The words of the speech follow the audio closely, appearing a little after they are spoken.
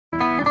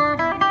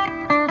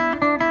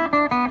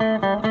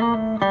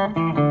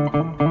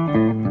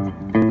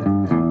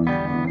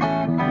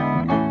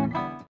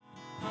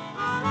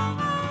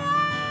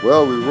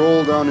Well, we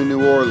rolled down to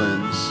New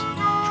Orleans,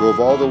 drove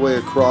all the way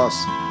across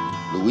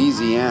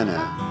Louisiana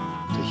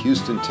to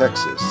Houston,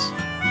 Texas,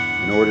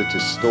 in order to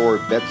store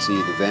Betsy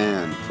the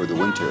van for the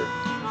winter.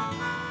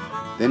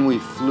 Then we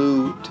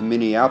flew to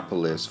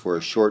Minneapolis for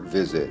a short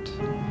visit.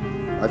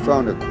 I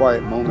found a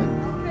quiet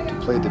moment to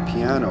play the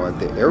piano at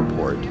the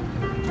airport.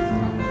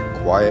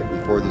 Quiet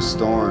before the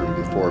storm,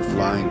 before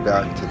flying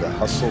back to the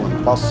hustle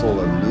and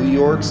bustle of New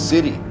York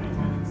City.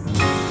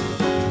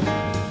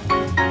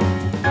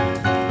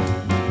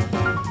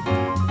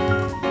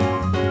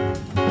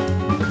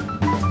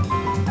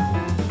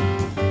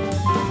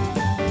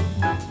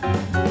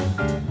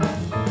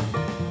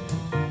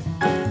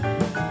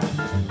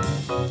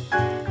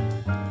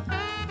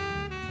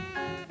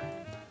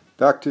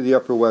 Back to the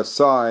Upper West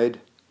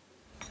Side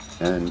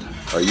and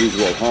our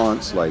usual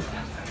haunts like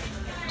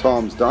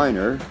Tom's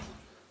Diner.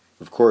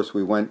 Of course,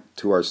 we went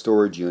to our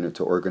storage unit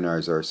to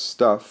organize our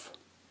stuff.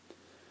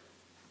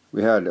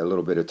 We had a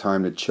little bit of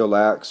time to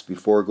chillax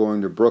before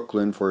going to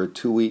Brooklyn for a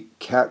 2-week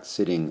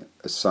cat-sitting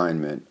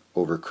assignment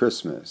over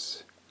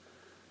Christmas.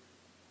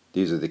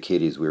 These are the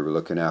kitties we were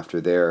looking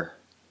after there.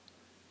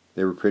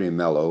 They were pretty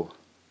mellow.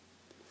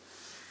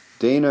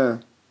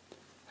 Dana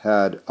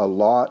had a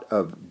lot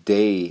of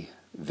day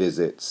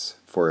visits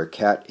for a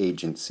cat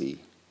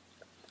agency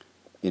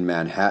in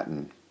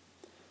Manhattan,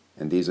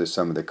 and these are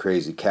some of the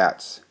crazy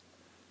cats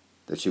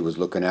that she was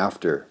looking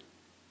after.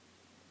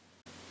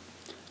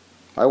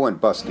 I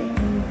went busking.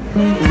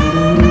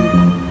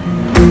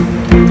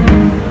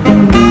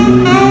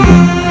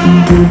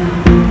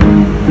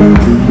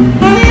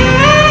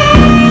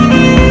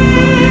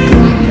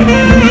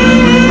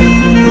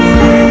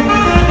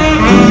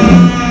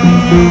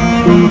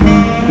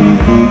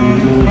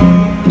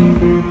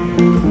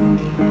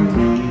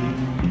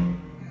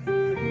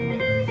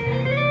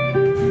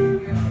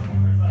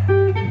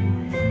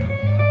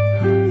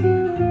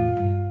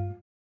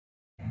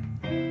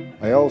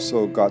 I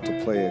also got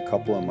to play a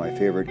couple of my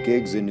favorite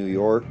gigs in New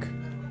York,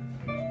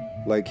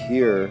 like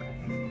here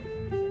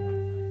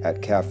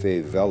at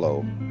Cafe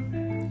Velo,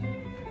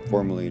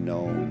 formerly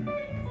known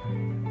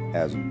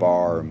as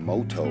Bar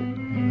Moto.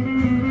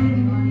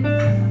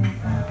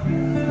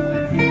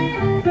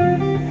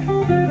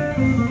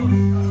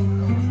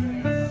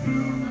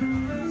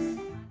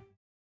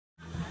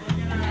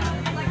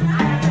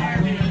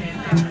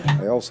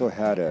 I also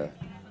had a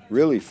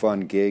really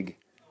fun gig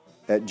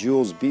at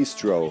Jules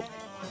Bistro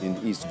in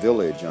East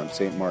Village on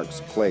St. Mark's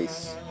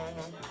Place.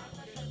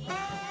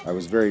 I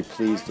was very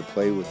pleased to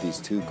play with these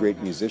two great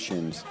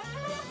musicians,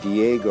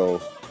 Diego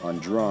on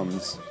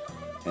drums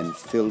and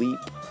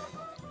Philippe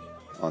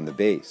on the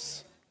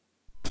bass.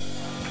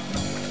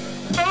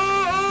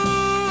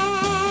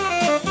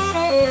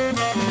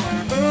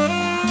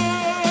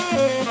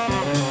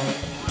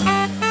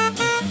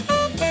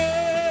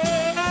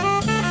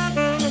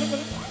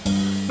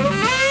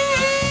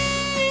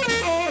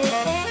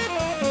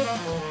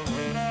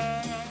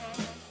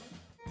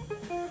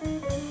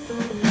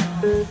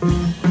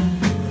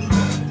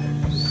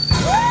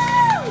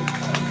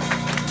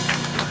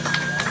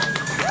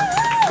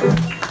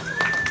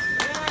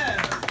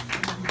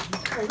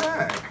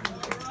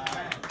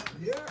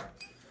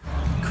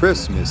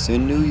 Christmas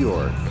in New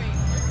York.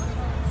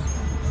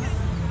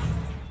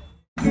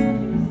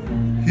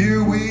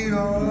 Here we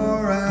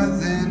are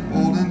as in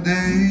olden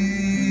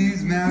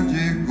days,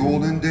 magic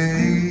golden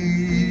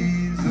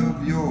days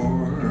of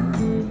yore.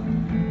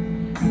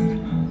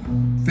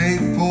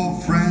 Faithful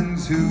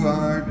friends who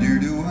are dear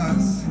to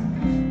us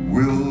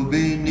will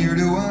be near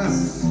to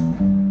us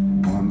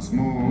once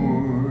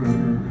more.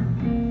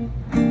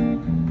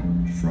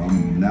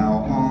 From now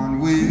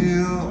on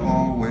we'll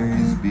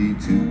always be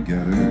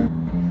together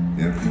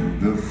if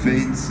the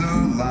fates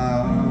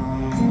allow.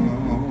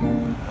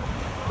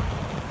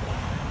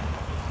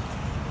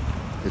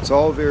 It's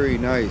all very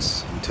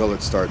nice until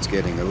it starts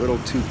getting a little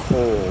too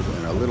cold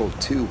and a little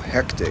too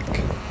hectic.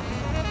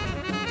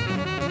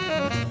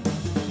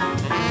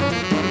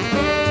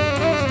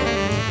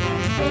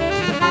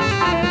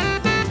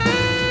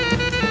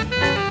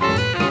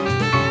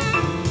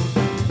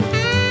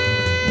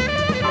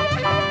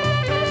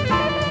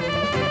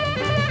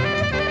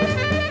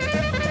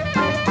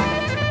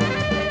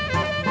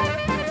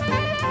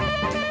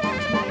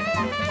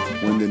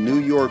 When the New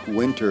York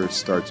winter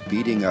starts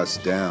beating us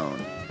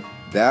down,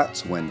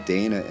 that's when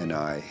Dana and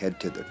I head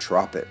to the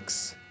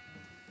tropics.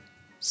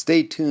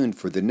 Stay tuned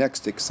for the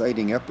next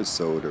exciting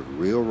episode of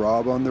Real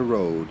Rob on the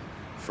Road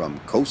from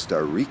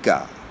Costa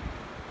Rica.